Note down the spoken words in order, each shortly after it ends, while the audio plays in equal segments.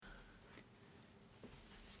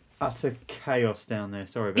utter chaos down there.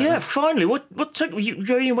 Sorry about Yeah, that. finally. What took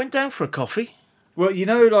you went down for a coffee? Well, you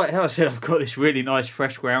know, like how I said, I've got this really nice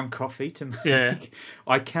fresh ground coffee to make. Yeah.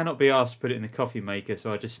 I cannot be asked to put it in the coffee maker,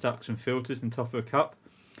 so I just stuck some filters on top of a cup.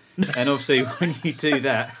 And obviously, when you do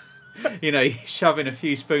that, you know, you shove in a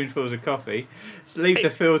few spoonfuls of coffee, leave the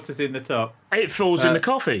filters in the top. It falls in the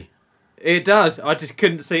coffee. It does. I just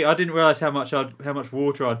couldn't see. I didn't realise how much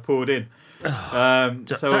water I'd poured in. So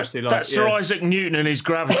obviously, like Sir Isaac Newton and his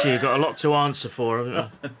gravity have got a lot to answer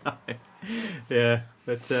for. Yeah,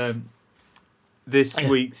 but this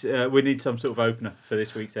week's we need some sort of opener for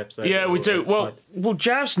this week's episode. Yeah, we do. Well,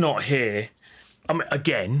 Jav's not here. I mean,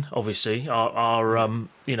 again, obviously, our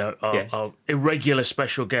irregular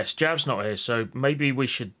special guest, Jav's not here, so maybe we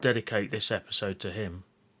should dedicate this episode to him.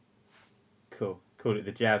 Cool. Call it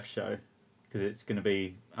the Jav Show, because it's going to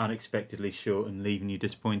be unexpectedly short and leaving you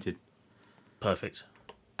disappointed. Perfect.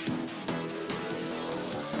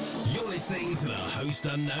 You're listening to the Host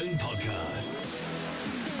Unknown podcast.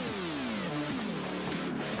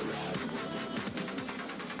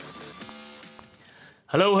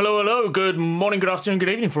 Hello, hello, hello. Good morning, good afternoon, good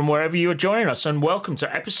evening from wherever you are joining us, and welcome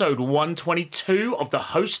to episode 122 of the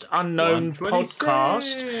Host Unknown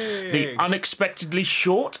podcast, the unexpectedly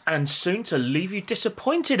short and soon to leave you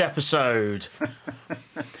disappointed episode.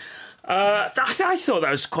 I thought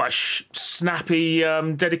that was quite a snappy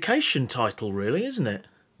dedication title, really, isn't it?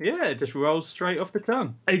 Yeah, it just rolls straight off the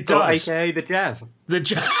tongue. It does. AKA the Jav. The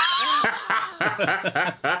Jav.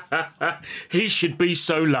 He should be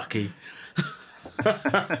so lucky.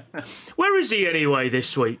 Where is he anyway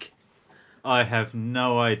this week? I have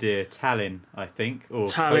no idea. Tallinn, I think, or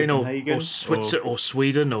Tallinn, or Switzerland, or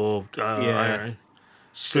Sweden, or I don't know,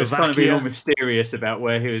 Slovakia. It's kind of being all mysterious about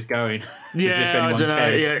where he was going. Yeah, I don't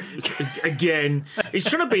know. Yeah. Again, he's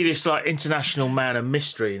trying to be this like international man of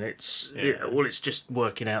mystery, and it's just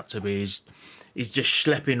working out to be he's just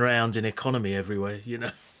schlepping around in economy everywhere, you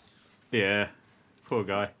know. Yeah, poor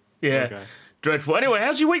guy. Yeah, poor guy. Dreadful. Anyway,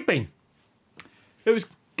 how's your week been? It was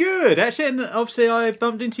good, actually, and obviously I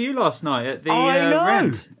bumped into you last night at the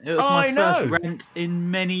rant. It was my first rant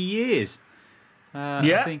in many years.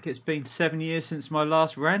 I think it's been 7 years since my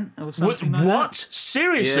last rant or something like what? that.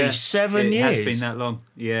 Seriously, 7 years? It has been that long.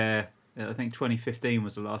 Yeah, I think 2015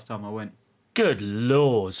 was the last time I went. Good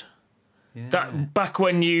Lord. Yeah. That back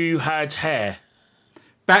when you had hair.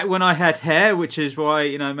 Back when I had hair, which is why,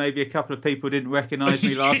 you know, maybe a couple of people didn't recognise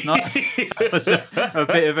me last night. That was a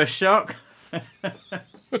bit of a shock.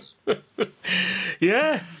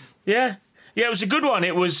 Yeah. It was a good one.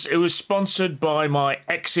 It was sponsored by my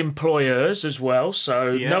ex-employers as well,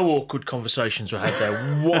 so no awkward conversations were had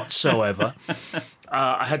there whatsoever.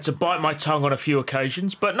 I had to bite my tongue on a few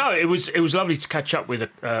occasions, but no, it was lovely to catch up with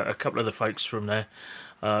a couple of the folks from there.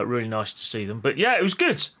 Really nice to see them. But yeah, it was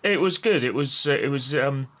good. It was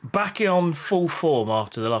back on full form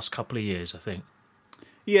after the last couple of years, I think.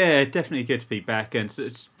 Yeah, definitely good to be back and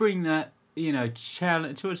to bring that, you know,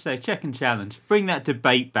 challenge. What would I say? Check and challenge. Bring that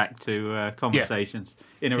debate back to conversations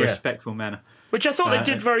in a respectful manner. Which I thought they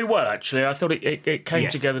did very well, actually. I thought it came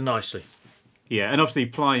together nicely. Yeah, and obviously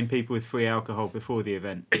plying people with free alcohol before the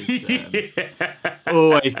event is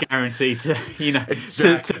always guaranteed to, you know,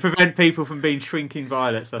 to prevent people from being shrinking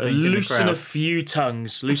violets. I think loosen a few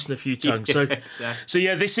tongues. So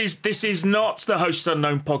yeah, this is not the Host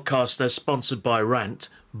Unknown podcast as sponsored by Rant,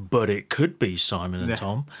 but it could be, Simon and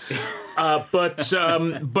Tom. But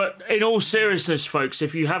in all seriousness, folks,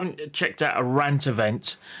 if you haven't checked out a Rant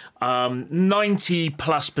event,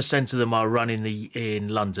 90+% of them are run in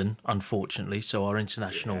London, unfortunately, so our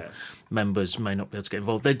international members may not be able to get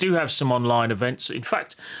involved. They do have some online events. In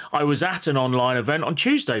fact, I was at an online event on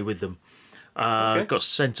Tuesday with them. Got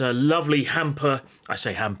sent a lovely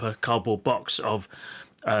cardboard box of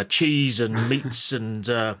cheese and meats and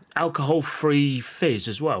alcohol-free fizz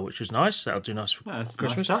as well, which was nice. That'll do nice for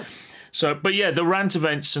Christmas. Nice. So, but yeah, the Rant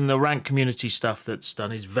events and the Rant community stuff that's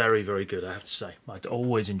done is very, very good, I have to say. I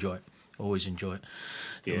always enjoy it.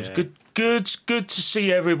 It was good to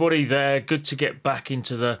see everybody there. Good to get back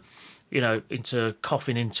into into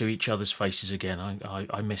coughing into each other's faces again.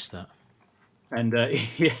 I miss that. And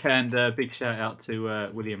big shout out to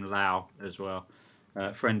William Lau as well,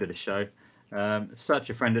 friend of the show. Such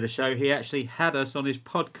a friend of the show. He actually had us on his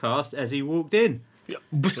podcast as he walked in.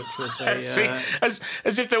 See, as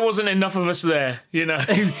if there wasn't enough of us there, you know.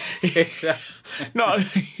 No,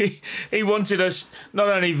 he wanted us not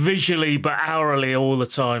only visually but hourly all the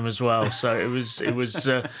time as well. So it was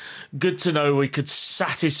good to know we could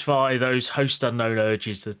satisfy those host unknown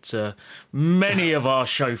urges that many of our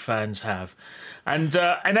show fans have. And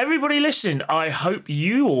everybody listening, I hope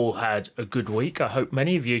you all had a good week. I hope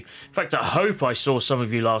many of you, in fact, I hope I saw some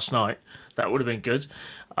of you last night. That would have been good.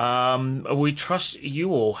 We trust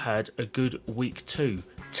you all had a good week too.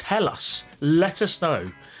 Tell us, let us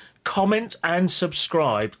know. Comment and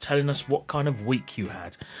subscribe, telling us what kind of week you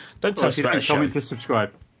had. Don't tell us about the show. Comment, just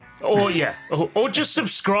subscribe. Or just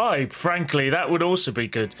subscribe, frankly. That would also be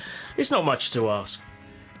good. It's not much to ask.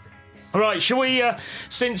 All right, shall we,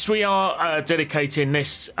 since we are dedicating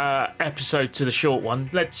this episode to the short one,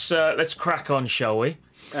 let's crack on, shall we?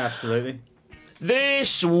 Absolutely.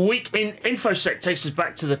 This week in InfoSec takes us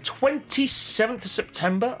back to the 27th of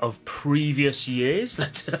September of previous years.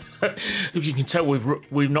 If you can tell,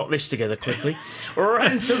 we've knocked this together quickly.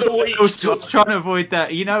 Rant of the week. I was trying to avoid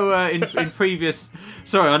that. You know, in previous...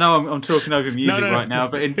 Sorry, I know I'm talking over music right now,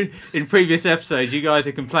 but in previous episodes, you guys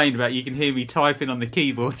have complained about you can hear me typing on the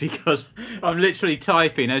keyboard because I'm literally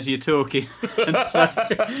typing as you're talking. And so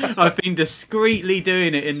I've been discreetly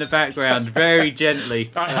doing it in the background, very gently.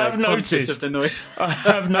 I have noticed. Of the noise.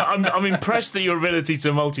 I'm impressed at your ability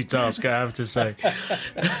to multitask, I have to say.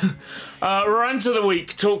 Rant of the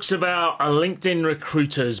week talks about LinkedIn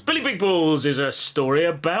recruiters. Billy Big Balls is a story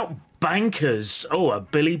about bankers. Oh, a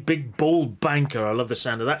Billy Big Ball banker. I love the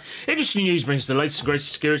sound of that. Industry News brings the latest and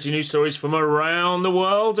greatest security news stories from around the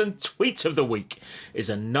world. And Tweet of the week is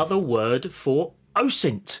another word for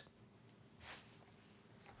OSINT.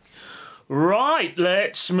 Right,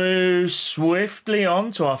 let's move swiftly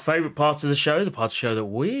on to our favourite part of the show, the part of the show that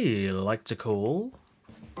we like to call...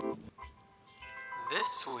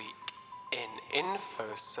 This Week in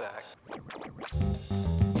InfoSec.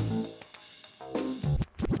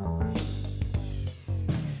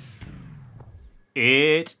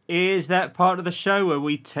 It is that part of the show where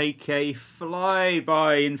we take a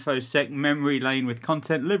fly-by InfoSec memory lane with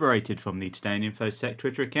content liberated from the Today in InfoSec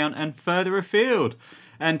Twitter account and further afield.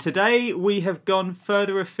 And today we have gone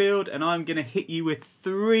further afield, and I'm going to hit you with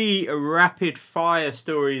 3 rapid-fire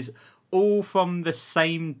stories, all from the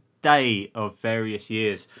same day of various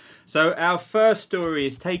years. So our first story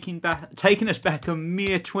is taking us back a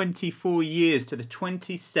mere 24 years to the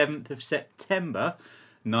 27th of September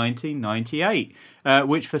 1998,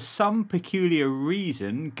 which for some peculiar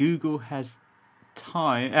reason Google has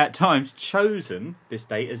at times chosen this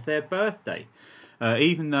date as their birthday.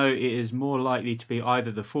 Even though it is more likely to be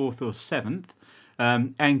either the 4th or 7th.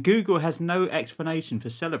 And Google has no explanation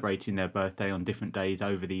for celebrating their birthday on different days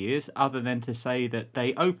over the years, other than to say that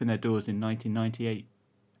they opened their doors in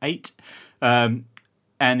 1998. And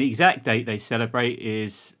the exact date they celebrate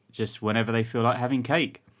is just whenever they feel like having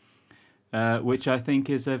cake, which I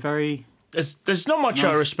think is a very... There's not much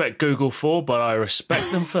I respect Google for, but I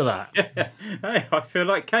respect them for that. Hey, I feel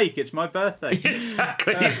like cake. It's my birthday.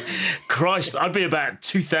 Exactly. Christ, I'd be about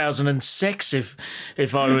 2006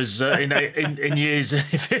 if I was in years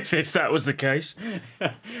if that was the case.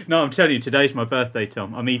 No, I'm telling you, today's my birthday,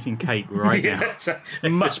 Tom. I'm eating cake right now.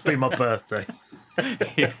 It must be my birthday.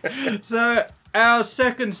 Yeah. So our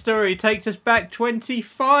second story takes us back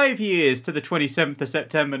 25 years to the 27th of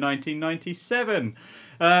September 1997,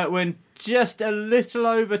 when just a little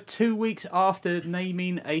over 2 weeks after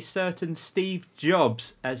naming a certain Steve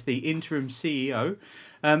Jobs as the interim CEO,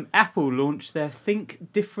 Apple launched their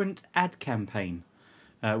Think Different ad campaign,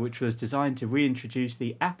 which was designed to reintroduce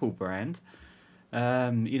the Apple brand.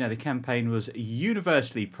 The campaign was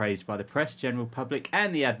universally praised by the press, general public,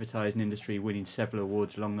 and the advertising industry, winning several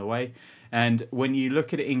awards along the way. And when you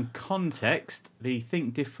look at it in context, the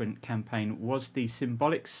Think Different campaign was the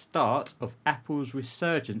symbolic start of Apple's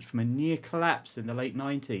resurgence from a near collapse in the late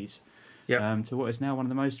 90s to what is now one of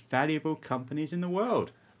the most valuable companies in the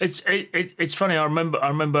world. It's funny. I remember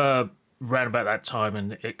around about that time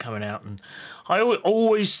and it coming out, and I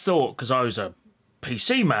always thought, because I was a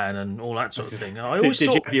PC man and all that sort of thing. I always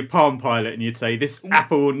did you have your Palm Pilot and you'd say, this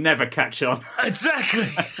Apple will never catch on? Exactly.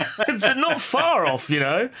 It's not far off,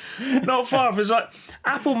 Not far off. It's like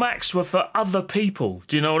Apple Macs were for other people.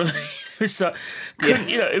 Do you know what I mean? It's like,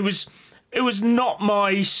 it was not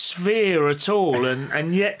my sphere at all,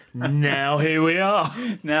 and yet now here we are.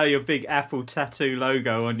 Now your big Apple tattoo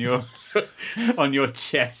logo on your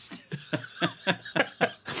chest.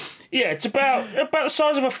 Yeah, it's about the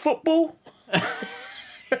size of a football.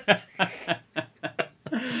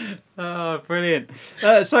 Oh, brilliant.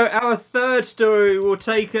 So our third third story will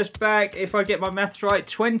take us back, if I get my maths right,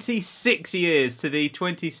 26 years to the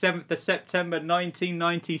 27th of September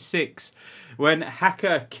 1996, when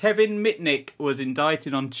hacker Kevin Mitnick was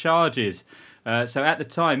indicted on charges. So at the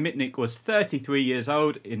time, Mitnick was 33 years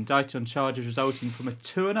old, indicted on charges resulting from a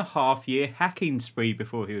 2.5-year hacking spree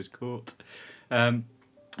before he was caught. And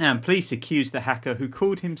police accused the hacker, who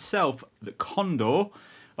called himself the Condor,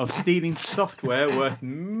 of stealing software worth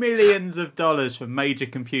millions of dollars from major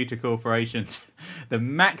computer corporations. The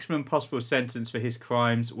maximum possible sentence for his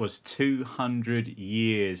crimes was 200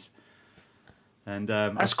 years. And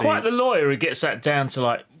that's quite the lawyer who gets that down to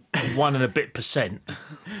like 1 and a bit %.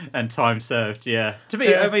 And time served, yeah.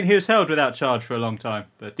 I mean, he was held without charge for a long time.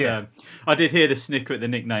 But I did hear the snicker at the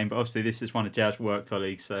nickname, but obviously this is one of Jaz's work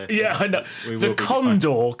colleagues. So yeah, I know. The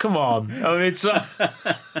Condor, come on. I mean, it's...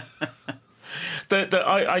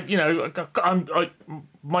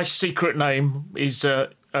 my secret name is I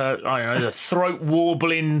don't know, the throat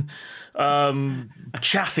warbling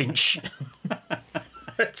chaffinch.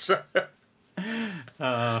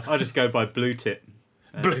 I just go by Blue Tit.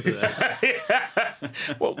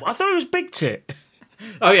 Well, I thought it was Big Tit.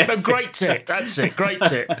 Oh yeah, no, Great Tit. That's it, Great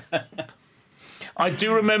Tit. I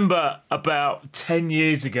do remember about 10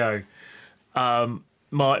 years ago,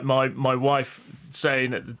 my wife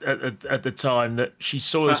saying at the time that she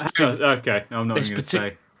saw this. Okay, I'm not going to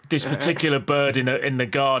say this particular bird in the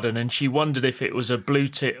garden, and she wondered if it was a blue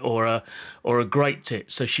tit or a great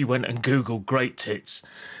tit. So she went and Googled great tits,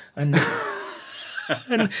 and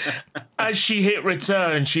as she hit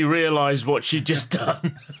return, she realised what she'd just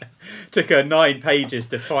done. Took her 9 pages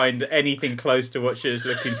to find anything close to what she was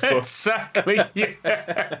looking for. Exactly.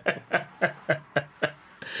 Yeah.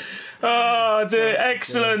 Oh, dear.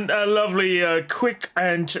 Excellent, lovely, quick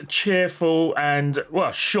and cheerful and,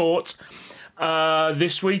 well, short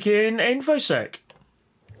this week in InfoSec.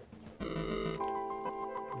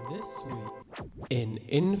 This week in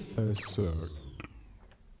InfoSec.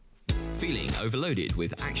 Feeling overloaded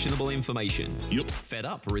with actionable information? Yep. Fed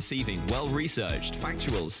up receiving well-researched,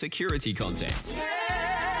 factual security content?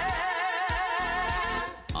 Yes!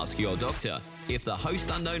 Ask your doctor if the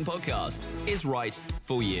Host Unknown podcast is right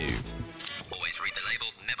for you. Always read the label,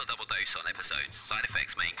 never double dose on episodes. Side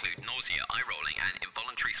effects may include nausea, eye rolling, and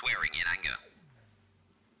involuntary swearing in anger.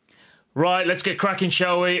 Right, let's get cracking,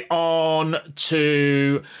 shall we? On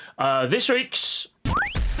to this week's...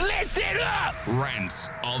 Listen up! Rant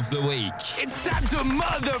of the week. It's time to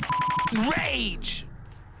mother rage!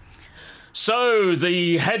 So,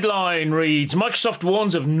 the headline reads, Microsoft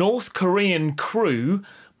warns of North Korean crew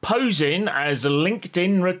posing as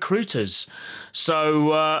LinkedIn recruiters.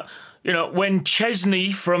 So, when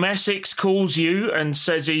Chesney from Essex calls you and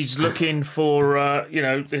says he's looking for, a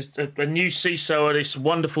new CISO at this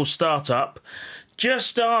wonderful startup,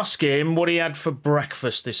 just ask him what he had for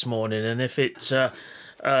breakfast this morning, and if it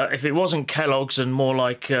wasn't Kellogg's and more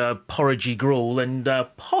like porridgey gruel, then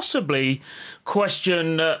possibly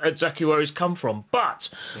question exactly where he's come from. But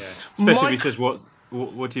especially if he says,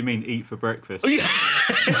 "What do you mean eat for breakfast?"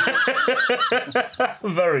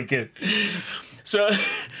 Very good. So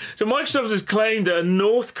Microsoft has claimed that a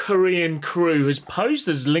North Korean crew has posed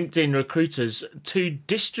as LinkedIn recruiters to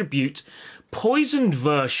distribute poisoned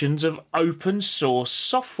versions of open source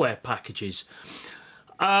software packages.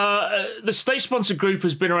 The state-sponsored group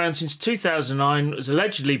has been around since 2009, was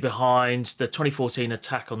allegedly behind the 2014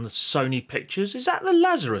 attack on the Sony Pictures. Is that the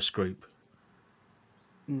Lazarus Group?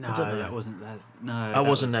 No, that wasn't Lazarus. No, that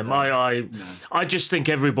wasn't them. No. I just think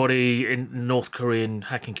everybody in North Korean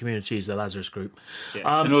hacking community is the Lazarus Group.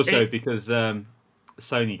 Yeah. And also because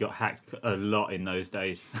Sony got hacked a lot in those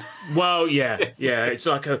days. Well, yeah. It's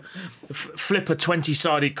like flip a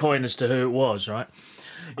 20-sided coin as to who it was, right?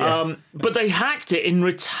 Yeah. But they hacked it in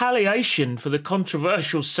retaliation for the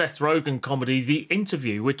controversial Seth Rogen comedy The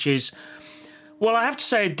Interview, which is, well, I have to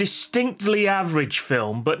say, a distinctly average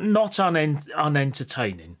film, but not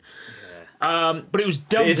unentertaining. Yeah. But it was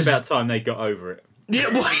dubbed... It is about time they got over it. Yeah,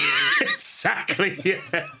 well, exactly.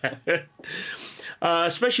 Yeah.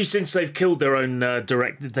 Especially since they've killed their own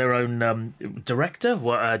dictator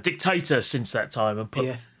since that time and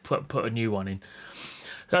put a new one in.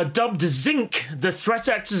 Dubbed Zinc, the threat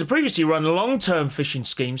actors have previously run long-term phishing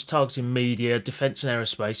schemes targeting media, defence and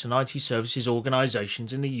aerospace and IT services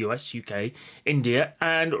organisations in the US, UK, India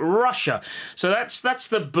and Russia. So that's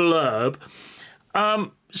the blurb.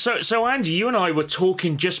 So Andy, you and I were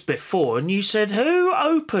talking just before and you said, who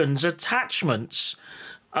opens attachments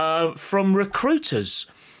from recruiters?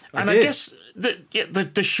 I guess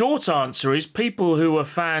the short answer is people who are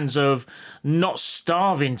fans of not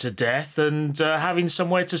starving to death and having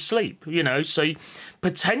somewhere to sleep. So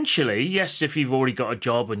potentially, yes, if you've already got a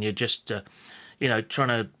job and you're just trying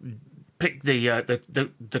to pick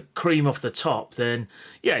the cream off the top, then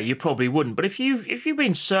yeah, you probably wouldn't. But if you've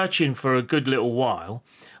been searching for a good little while,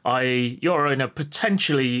 i.e., you're in a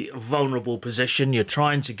potentially vulnerable position, you're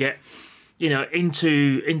trying to get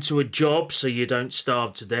into a job so you don't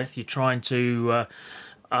starve to death, you're trying to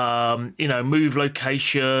move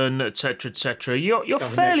location, etc. You're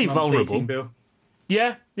fairly vulnerable.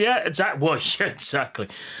 Yeah, exactly. Well, yeah, exactly.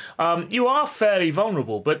 You are fairly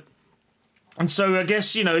vulnerable, and so I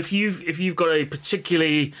guess if you've got a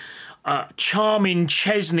particularly charming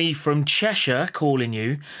Chesney from Cheshire calling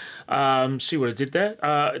you, see what I did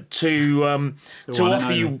there, to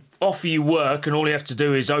offer you work, and all you have to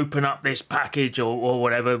do is open up this package or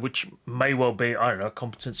whatever, which may well be, I don't know, a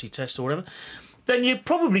competency test or whatever, then you're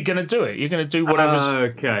probably going to do it. You're going to do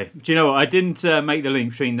whatever's... Okay. Do you know what? I didn't make the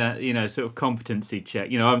link between that, sort of competency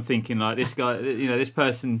check. I'm thinking like this guy, this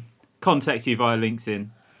person contacts you via LinkedIn.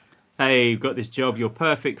 Hey, you've got this job. You're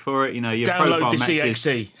perfect for it. Your download profile the matches.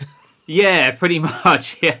 CXE. Yeah, pretty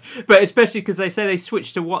much. Yeah, but especially because they say they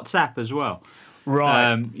switched to WhatsApp as well.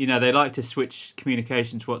 Right. They like to switch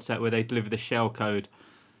communication to WhatsApp where they deliver the shell code.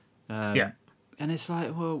 Yeah. And it's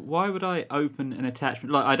like, well, why would I open an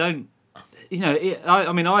attachment? Like, I don't.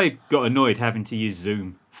 I got annoyed having to use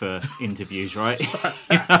Zoom for interviews, right?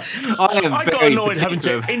 I got annoyed having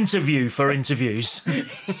to interview for interviews.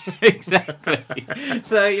 Exactly.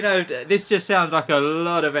 So, this just sounds like a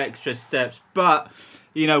lot of extra steps. But,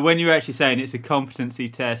 when you're actually saying it's a competency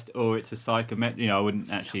test or it's a psychometric, I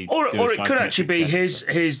wouldn't actually Or do a it could actually be, test,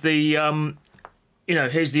 here's the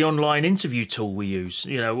online interview tool we use,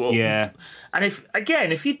 Yeah. And if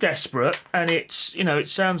you're desperate and it's, it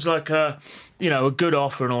sounds like a good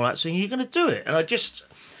offer and all that, so you're going to do it. And I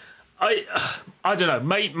don't know,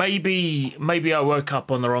 maybe I woke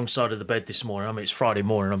up on the wrong side of the bed this morning. I mean, it's Friday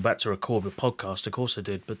morning, I'm about to record the podcast, of course I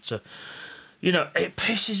did, but, it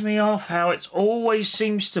pisses me off how it always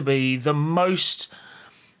seems to be the most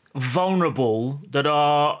vulnerable that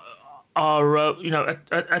are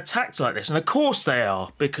attacked like this. And of course they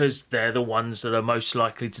are, because they're the ones that are most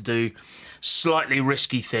likely to do slightly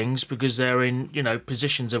risky things because they're in,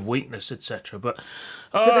 positions of weakness, etc. But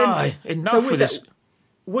enough with this.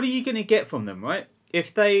 What are you going to get from them, right?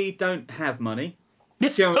 If they don't have money.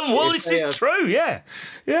 Well, this is true, yeah.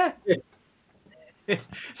 Yes.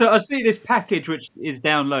 So I see this package which is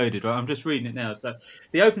downloaded, right? I'm just reading it now. So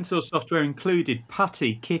the open source software included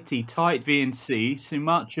Putty, Kitty, Tight VNC,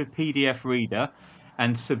 Sumatra PDF Reader,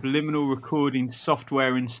 and Subliminal Recording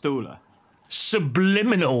Software Installer.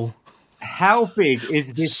 Subliminal? How big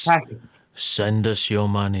is this package? Send us your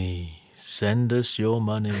money. Send us your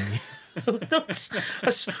money. What's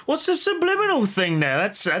the subliminal thing there?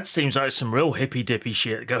 That seems like some real hippy-dippy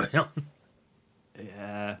shit going on.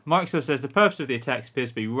 Yeah. Microsoft says the purpose of the attacks appears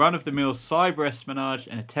to be run-of-the-mill cyber espionage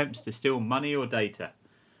and attempts to steal money or data,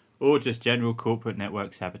 or just general corporate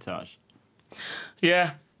network sabotage.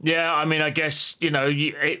 Yeah. I mean, I guess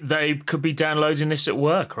they could be downloading this at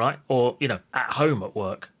work, right? Or at home at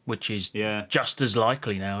work, which is just as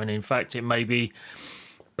likely now. And in fact, it may be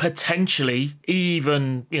potentially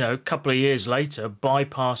even a couple of years later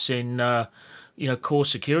bypassing core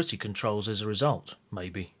security controls as a result,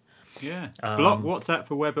 maybe. Yeah. Block WhatsApp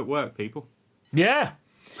for web at work, people. Yeah,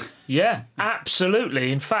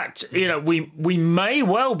 absolutely. In fact, we may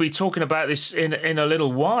well be talking about this in a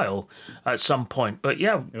little while at some point. But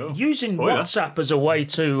using WhatsApp as a way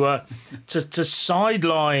to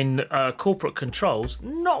sideline corporate controls,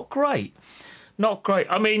 not great.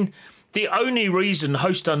 I mean, the only reason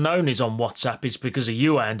Host Unknown is on WhatsApp is because of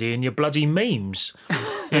you, Andy, and your bloody memes.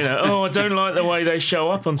 I don't like the way they show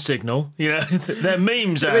up on Signal. They're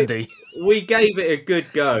memes, Andy. We gave it a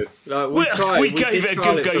good go. We tried. We gave it a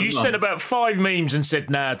good go. You sent about 5 memes and said,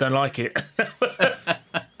 nah, I don't like it.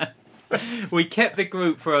 We kept the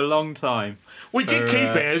group for a long time. We did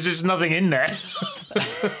keep it, as there's nothing in there.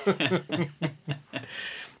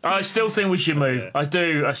 I still think we should move. I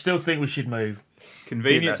do. I still think we should move.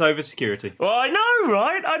 Convenience over security. Well, I know,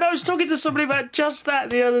 right? I was talking to somebody about just that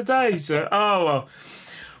the other day. So, well,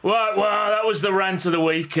 that was the rant of the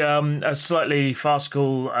week. A slightly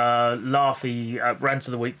farcical, laughy rant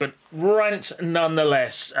of the week, but rant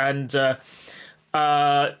nonetheless. And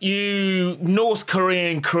you North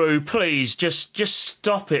Korean crew, please just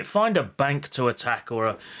stop it. Find a bank to attack or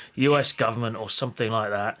a US government or something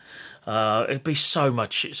like that. It'd be so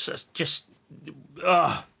much. It's just.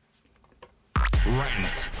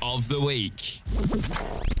 Rant of the week.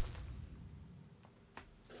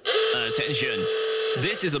 Attention.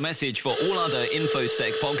 This is a message for all other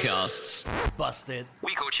InfoSec podcasts. Busted.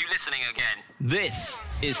 We caught you listening again. This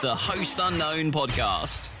is the Host Unknown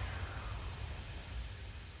podcast.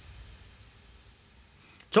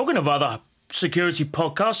 Talking of other security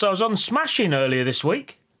podcasts, I was on Smashing earlier this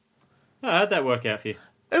week. Oh, how'd that work out for you?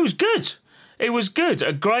 It was good. It was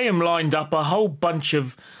good. Graham lined up a whole bunch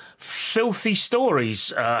of filthy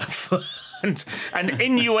stories and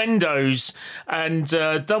innuendos and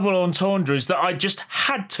double entendres that I just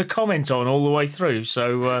had to comment on all the way through.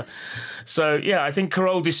 So yeah, I think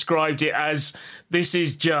Carole described it as this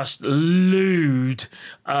is just lewd,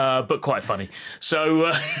 but quite funny.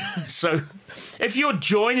 So if you're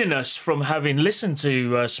joining us from having listened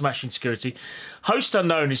to Smashing Security, Host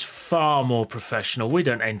Unknown is far more professional. We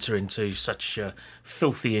don't enter into such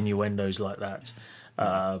filthy innuendos like that.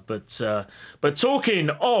 But talking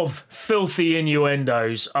of filthy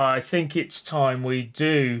innuendos, I think it's time we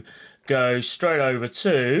do go straight over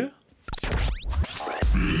to...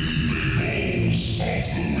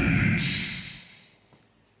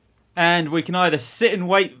 And we can either sit and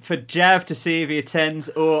wait for Jav to see if he attends,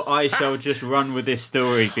 or I shall just run with this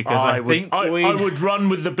story, because I would run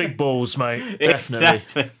with the big balls, mate.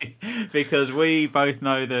 Definitely. Exactly. Because we both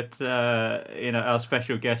know that our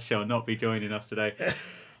special guest shall not be joining us today.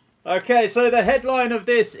 Okay, so the headline of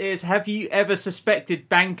this is, have you ever suspected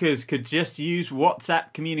bankers could just use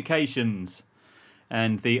WhatsApp communications?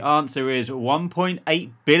 And the answer is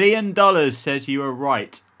 $1.8 billion says you are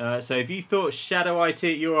right. So if you thought shadow IT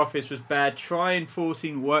at your office was bad, try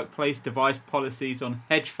enforcing workplace device policies on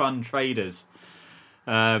hedge fund traders.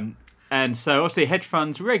 And so obviously hedge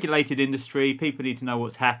funds, regulated industry, people need to know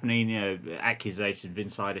what's happening, accusations of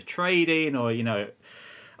insider trading or,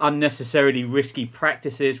 unnecessarily risky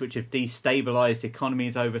practices which have destabilized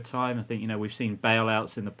economies over time. I think, we've seen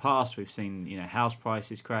bailouts in the past. We've seen, house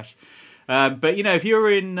prices crash. But, if you're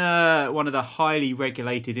in one of the highly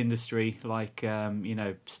regulated industry, like,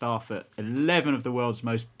 staff at 11 of the world's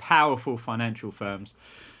most powerful financial firms,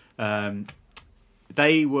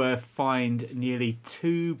 they were fined nearly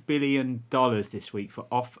 $2 billion this week for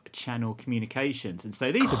off-channel communications. And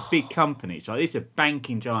so these are big companies, right? These are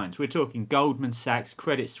banking giants. We're talking Goldman Sachs,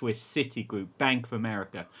 Credit Suisse, Citigroup, Bank of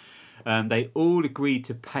America. They all agreed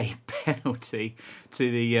to pay penalty to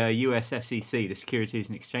the US SEC, the Securities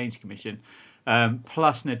and Exchange Commission,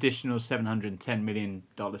 plus an additional $710 million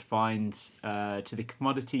fines to the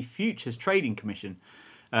Commodity Futures Trading Commission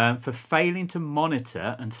for failing to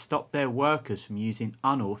monitor and stop their workers from using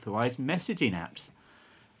unauthorized messaging apps.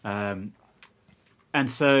 And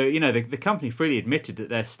so, the company freely admitted that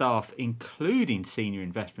their staff, including senior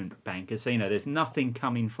investment bankers, so, there's nothing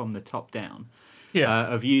coming from the top down.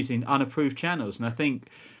 Of using unapproved channels. And I think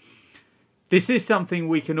this is something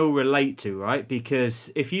we can all relate to, right?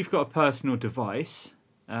 Because if you've got a personal device,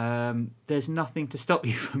 there's nothing to stop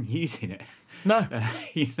you from using it. No.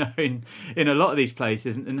 In a lot of these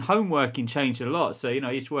places. And home working changed a lot. So,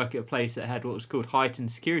 I used to work at a place that had what was called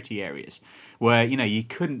heightened security areas where, you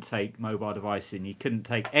couldn't take mobile devices and you couldn't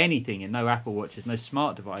take anything and no Apple Watches, no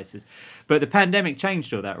smart devices. But the pandemic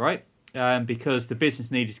changed all that, right? Because the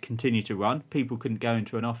business needed to continue to run. People couldn't go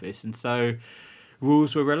into an office. And so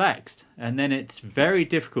rules were relaxed. And then it's very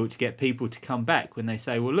difficult to get people to come back when they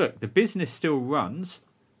say, well, look, the business still runs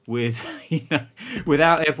with,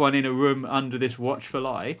 without everyone in a room under this watchful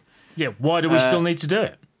eye. Yeah, why do we still need to do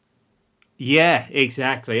it? Yeah,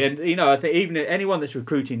 exactly. And, I think even anyone that's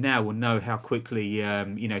recruiting now will know how quickly,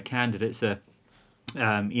 candidates are,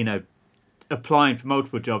 applying for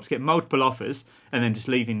multiple jobs, get multiple offers, and then just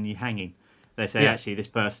leaving you hanging. They say, actually, this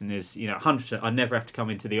person is, 100%, I never have to come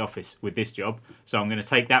into the office with this job, so I'm going to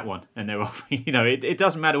take that one. And they're offering, it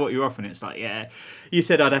doesn't matter what you're offering. It's like, you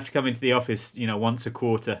said I'd have to come into the office, once a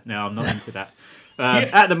quarter. No, I'm not into that.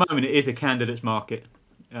 At the moment, it is a candidate's market.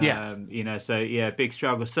 Big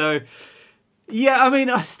struggle. So,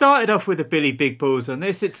 I started off with a Billy Big Balls on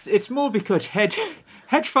this. It's more because hedge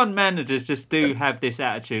fund managers just do have this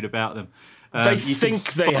attitude about them. They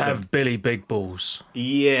think they have Billy Big Balls.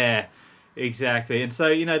 Yeah, exactly. And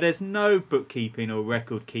so, there's no bookkeeping or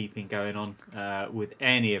record keeping going on with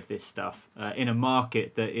any of this stuff in a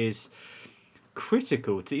market that is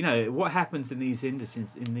critical to, what happens in these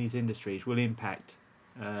industries will impact.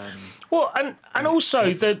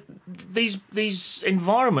 Also these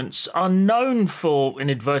environments are known for, in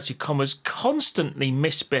inverted commas, constantly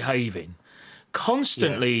misbehaving,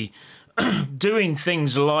 constantly doing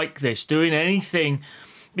things like this, doing anything,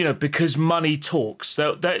 because money talks.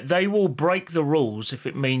 They will break the rules if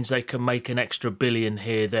it means they can make an extra billion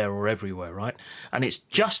here, there, or everywhere, right? And it's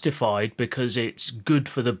justified because it's good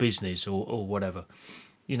for the business or whatever.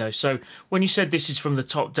 So when you said this is from the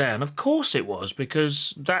top down, of course it was,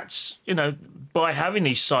 because that's, by having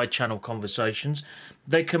these side channel conversations,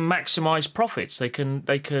 they can maximise profits. They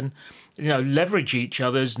can leverage each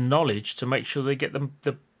other's knowledge to make sure they get them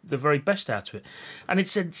the very best out of it. And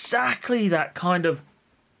it's exactly that kind of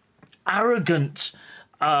arrogant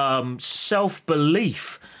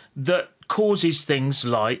self-belief that causes things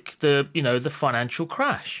like the financial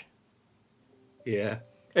crash. Yeah.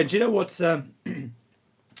 And do you know what's...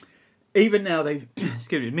 even now they've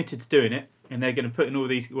admitted to doing it, and they're going to put in all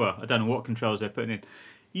these... Well, I don't know what controls they're putting in.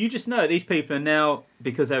 You just know these people are now,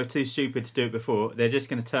 because they were too stupid to do it before, they're just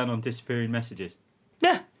going to turn on disappearing messages.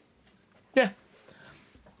 Yeah.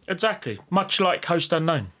 Exactly. Much like Host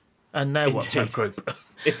Unknown and their WhatsApp group.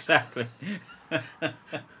 Exactly.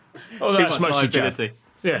 Oh, that's mostly Jav.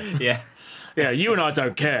 Yeah. Yeah, you and I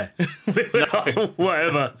don't care.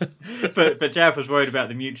 Whatever. But Jav was worried about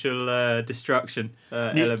the mutual destruction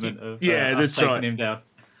element of us taking him down.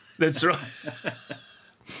 That's right.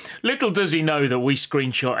 Little does he know that we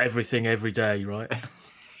screenshot everything every day, right?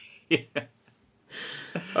 Yeah.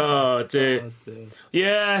 Oh dear.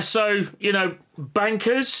 Yeah, so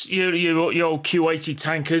bankers, you old Q80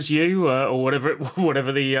 tankers, or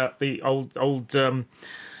whatever the old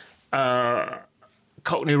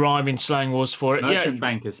Cockney rhyming slang was for it. Merchant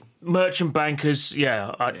bankers. Merchant bankers.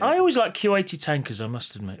 Yeah, I always like Q80 tankers, I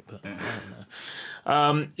must admit, but. I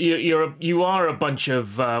don't know. You are a bunch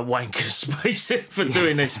of wankers, basically, for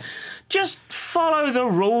doing this. Just follow the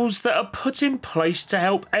rules that are put in place to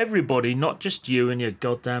help everybody, not just you and your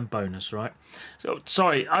goddamn bonus, right? So,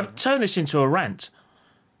 sorry, I've turned this into a rant.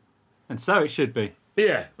 And so it should be.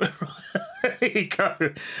 Yeah. There you go.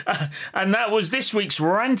 And that was this week's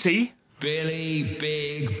ranty... Billy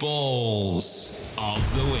Big Balls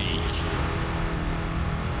of the Week.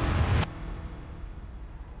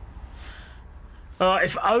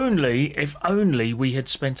 If only we had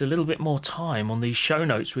spent a little bit more time on these show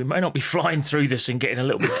notes, we may not be flying through this and getting a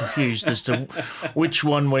little bit confused as to which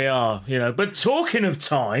one we are, But talking of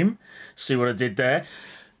time, see what I did there?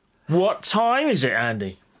 What time is it,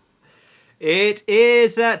 Andy? It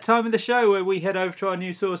is that time of the show where we head over to our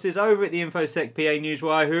news sources over at the InfoSec PA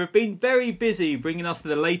Newswire, who have been very busy bringing us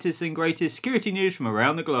the latest and greatest security news from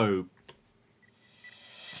around the globe.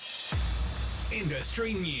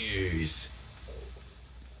 Industry news.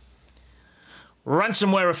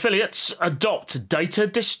 Ransomware affiliates adopt data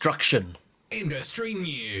destruction. Industry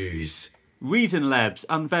news. Reason Labs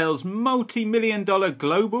unveils multi-million-dollar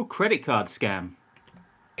global credit card scam.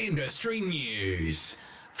 Industry news.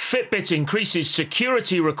 Fitbit increases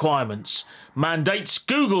security requirements, mandates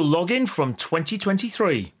Google login from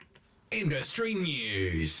 2023. Industry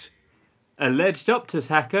news. Alleged Optus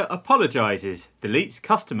hacker apologises, deletes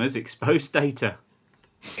customers' exposed data.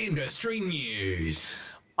 Industry news.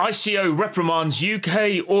 ICO reprimands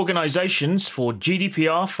UK organisations for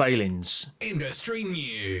GDPR failings. Industry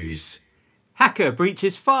news. Hacker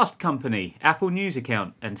breaches Fast Company Apple News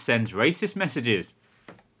account and sends racist messages.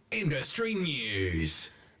 Industry news.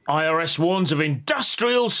 IRS warns of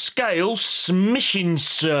industrial-scale smishing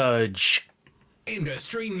surge.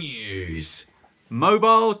 Industry news.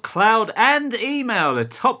 Mobile, cloud and email are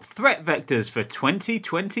top threat vectors for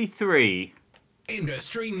 2023.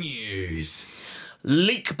 Industry news.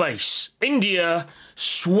 Leakbase. India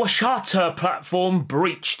Swashata platform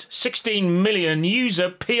breached. 16 million user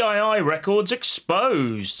PII records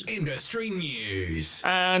exposed. Industry news.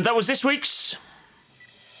 And that was this week's...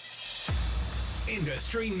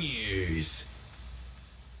 Industry news.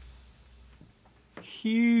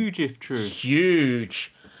 Huge if true.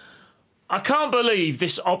 Huge. I can't believe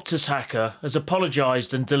this Optus hacker has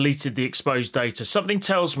apologised and deleted the exposed data. Something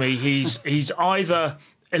tells me he's either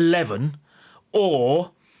 11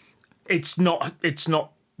 or it's not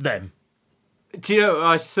them. Do you know,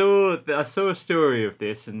 I saw a story of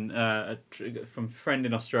this, and from a friend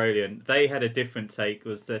in Australia, and they had a different take.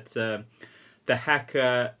 Was that the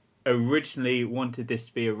hacker originally wanted this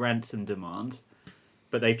to be a ransom demand,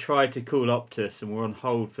 but they tried to call Optus and were on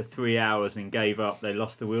hold for 3 hours and gave up. They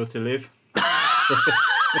lost the will to live.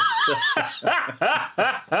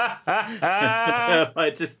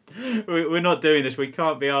 We're not doing this. We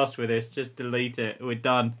can't be asked with this. Just delete it. We're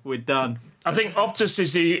done. I think Optus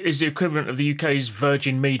is the equivalent of the UK's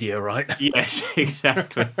Virgin Media, right? Yes,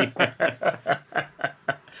 exactly.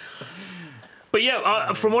 But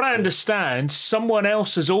yeah, from what I understand, someone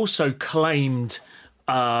else has also claimed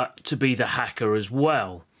to be the hacker as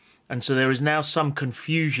well. And so there is now some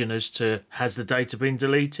confusion as to, has the data been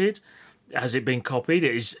deleted? Has it been copied?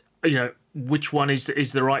 Which one is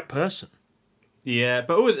the right person? Yeah,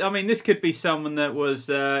 but always, I mean, this could be someone that was,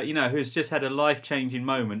 who's just had a life-changing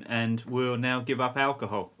moment and will now give up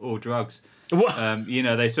alcohol or drugs. What?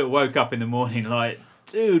 They sort of woke up in the morning like,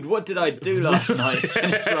 dude, what did I do last night?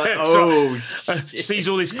 And it's like, shit. Sees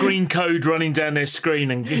all this green code running down their screen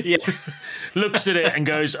and looks at it and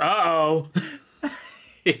goes, uh-oh.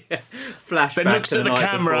 Yeah. Flashback. Then looks at the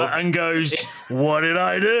camera and goes, what did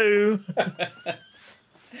I do?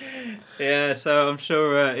 Yeah, so I'm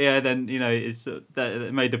sure. Then it's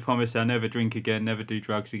that made the promise I'll never drink again, never do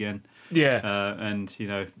drugs again. Yeah, and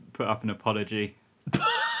put up an apology.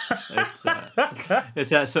 It's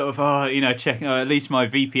that sort of checking. At least my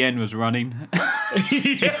VPN was running.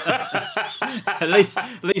 At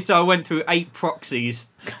least I went through 8 proxies.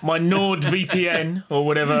 My NordVPN or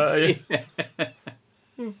whatever.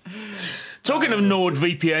 Talking of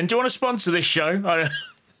NordVPN, do you want to sponsor this show?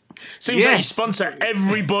 Seems like you sponsor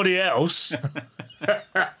everybody else.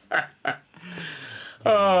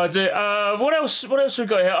 Oh dear. What else? What else we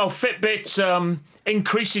got here? Oh, Fitbit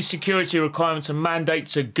increases security requirements and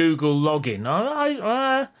mandates a Google login.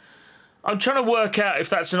 I'm trying to work out if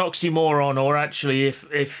that's an oxymoron or actually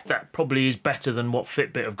if that probably is better than what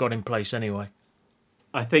Fitbit have got in place anyway.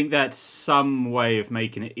 I think that's some way of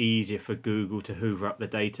making it easier for Google to hoover up the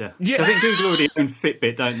data. Yeah. I think Google already own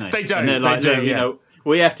Fitbit, don't they? They do. And they're like, they do,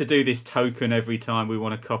 we have to do this token every time we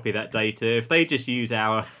want to copy that data. If they just use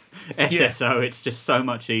our SSO, it's just so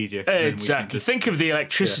much easier. Exactly. Think of the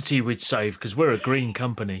electricity we'd save because we're a green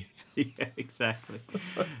company. Yeah, exactly.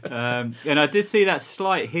 And I did see that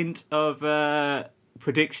slight hint of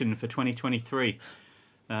prediction for 2023.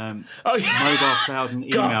 Mobile cloud and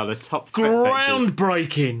email, the top threat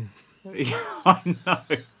groundbreaking. I know.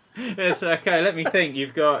 It's okay. Let me think.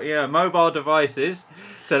 You've got mobile devices,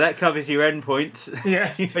 so that covers your endpoints.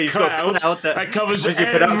 Yeah, you've got cloud that covers your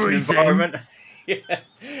production everything. environment. Yeah,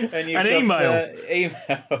 and you've got email.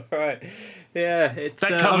 Email, right? Yeah,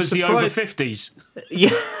 that covers the over 50s.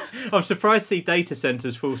 Yeah, I'm surprised to see data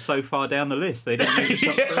centers fall so far down the list. They didn't make the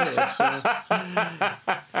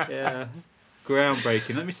top 30. Yeah.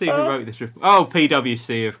 Groundbreaking. Let me see who wrote this report. Oh,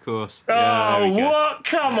 PwC, of course. Yeah, what?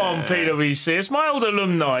 Come on, PwC. It's my old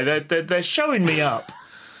alumni. They're showing me up.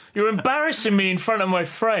 You're embarrassing me in front of my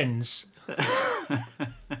friends.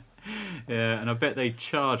 Yeah, and I bet they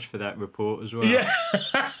charge for that report as well. Yeah.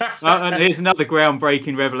 And here's another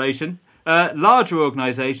groundbreaking revelation. Larger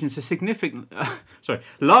organisations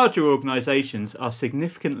are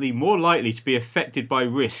significantly more likely to be affected by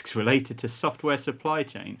risks related to software supply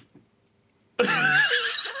chain.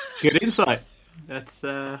 Good insight. That's.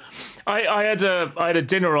 I had a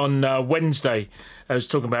dinner on Wednesday. I was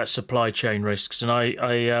talking about supply chain risks, and I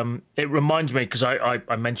it reminds me because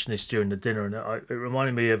I mentioned this during the dinner, and it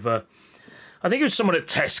reminded me of I think it was someone at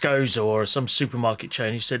Tesco's or some supermarket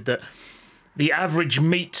chain who said that the average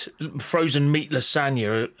frozen meat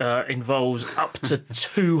lasagna involves up to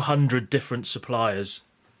 200 different suppliers.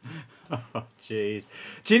 Oh, jeez.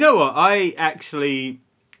 Do you know what? I actually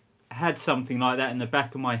had something like that in the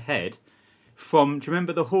back of my head do you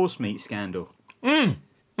remember the horse meat scandal?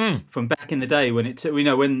 From back in the day when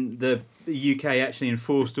when the UK actually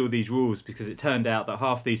enforced all these rules because it turned out that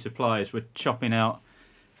half these suppliers were chopping out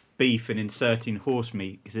beef and inserting horse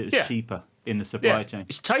meat because it was cheaper in the supply chain.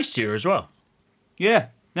 It's tastier as well. Yeah.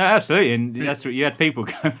 No, absolutely, and that's what you had people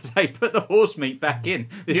going to say, put the horse meat back in.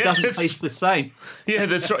 This doesn't taste the same. Yeah,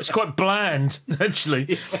 that's right. It's quite bland,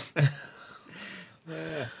 actually.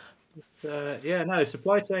 No,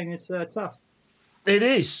 supply chain is tough. It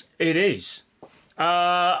is.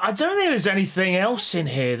 I don't think there's anything else in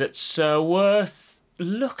here that's worth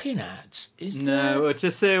looking at, is there? No, well,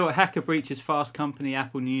 just say what hacker breaches Fast Company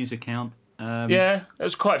Apple News account. That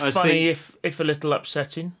was quite funny, if a little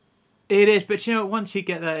upsetting. It is, but once you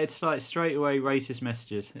get that, it's like straight away racist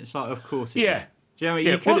messages. It's like, of course it is. Do you know what I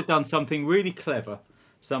mean? You could have done something really clever,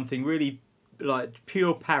 something really like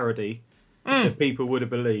pure parody that people would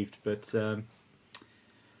have believed, but or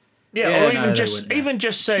even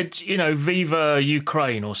just said, Viva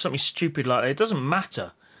Ukraine or something stupid like that. It doesn't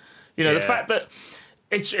matter. The fact that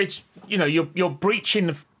it's you're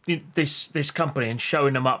breaching this company and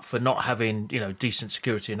showing them up for not having decent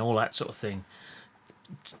security and all that sort of thing.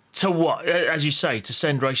 To what? As you say, to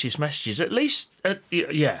send racist messages. At least,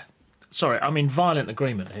 Sorry, I'm in violent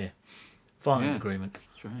agreement here. Violent agreement.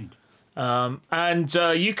 Strange. And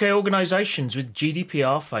UK organisations with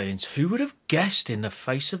GDPR failings. Who would have guessed in the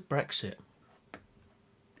face of Brexit?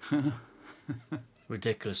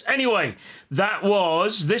 Ridiculous. Anyway, that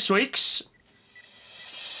was this week's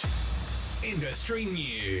Industry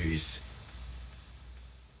News.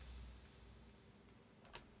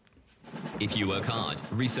 If you work hard,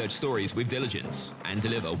 research stories with diligence, and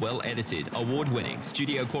deliver well-edited, award-winning,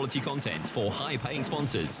 studio-quality content for high-paying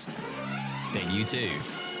sponsors, then you too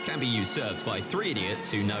can be usurped by three idiots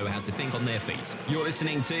who know how to think on their feet. You're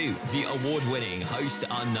listening to the award-winning Host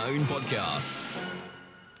Unknown podcast.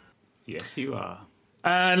 Yes, you are.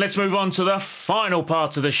 And let's move on to the final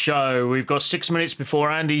part of the show. We've got 6 minutes before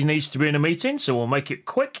Andy needs to be in a meeting, so we'll make it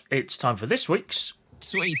quick. It's time for this week's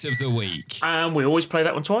Tweet of the Week. And we always play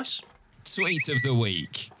that one twice. Tweet of the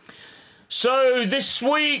Week. So this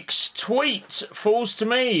week's tweet falls to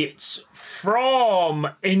me. It's from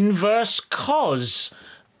Inverse Cos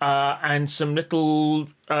and some little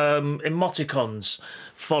emoticons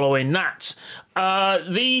following that.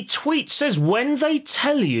 The tweet says, when they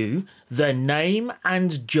tell you their name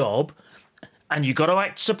and job, and you got to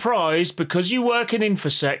act surprised because you work in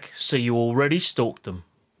InfoSec, so you already stalked them.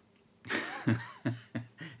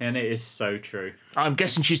 And it is so true. I'm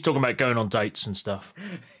guessing she's talking about going on dates and stuff.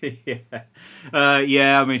 Yeah.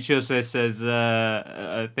 I mean, she also says,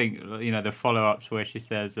 I think, the follow-ups where she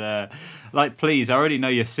says, please, I already know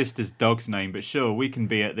your sister's dog's name, but sure, we can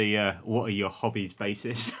be at the what are your hobbies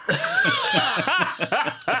basis.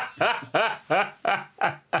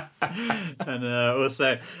 And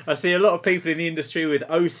also, I see a lot of people in the industry with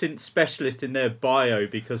OSINT specialist in their bio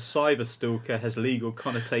because cyberstalker has legal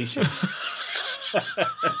connotations.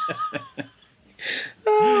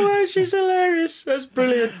 Oh, she's hilarious. That's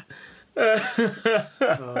brilliant.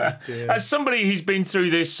 As somebody who's been through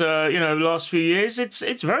this, last few years, it's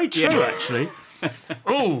very true, actually.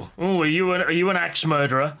 Oh, are you an axe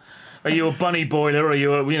murderer? Are you a bunny boiler? Are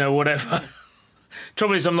you a, whatever?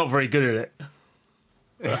 Trouble is, I'm not very good at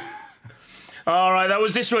it. All right, that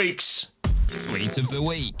was this week's Tweet of the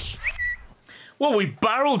Week. Well, we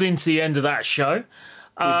barreled into the end of that show.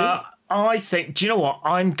 I think, do you know what?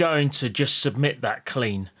 I'm going to just submit that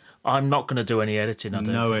clean. I'm not going to do any editing.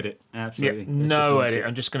 No edit, absolutely. Yeah, no edit.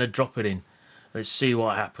 I'm just going to drop it in. Let's see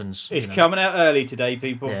what happens. It's coming out early today,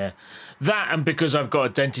 people. Yeah. That and because I've got a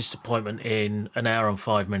dentist appointment in an hour and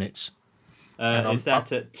 5 minutes. Is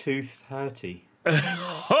that at 2:30?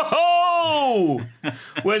 Oh!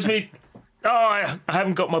 Where's me? Oh, I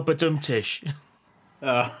haven't got my badum-tish.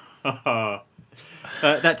 That's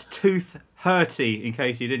 2:30, in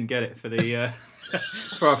case you didn't get it for the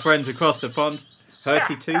for our friends across the pond.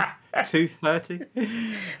 Hurty tooth, 2:30.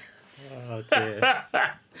 Oh dear.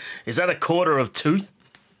 Is that a quarter of tooth?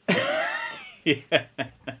 Yeah.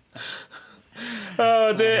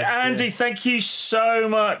 Oh dear, Andy! Thank you so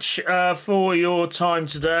much for your time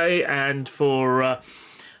today, and for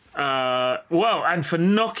and for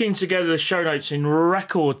knocking together the show notes in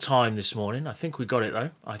record time this morning. I think we got it, though.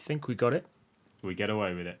 We get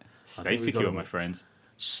away with it. Stay secure, my friends.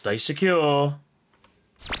 Stay secure.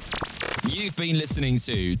 You've been listening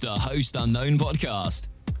to the Host Unknown podcast.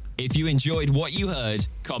 If you enjoyed what you heard,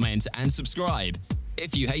 comment and subscribe.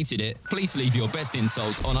 If you hated it, please leave your best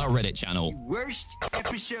insults on our Reddit channel. Worst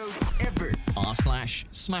episode ever.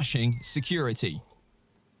 r/smashing security.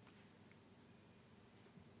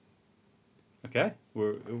 Okay,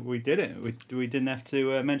 we did it. We didn't have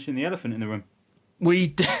to mention the elephant in the room.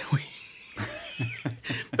 We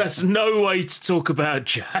That's no way to talk about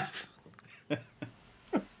Jav.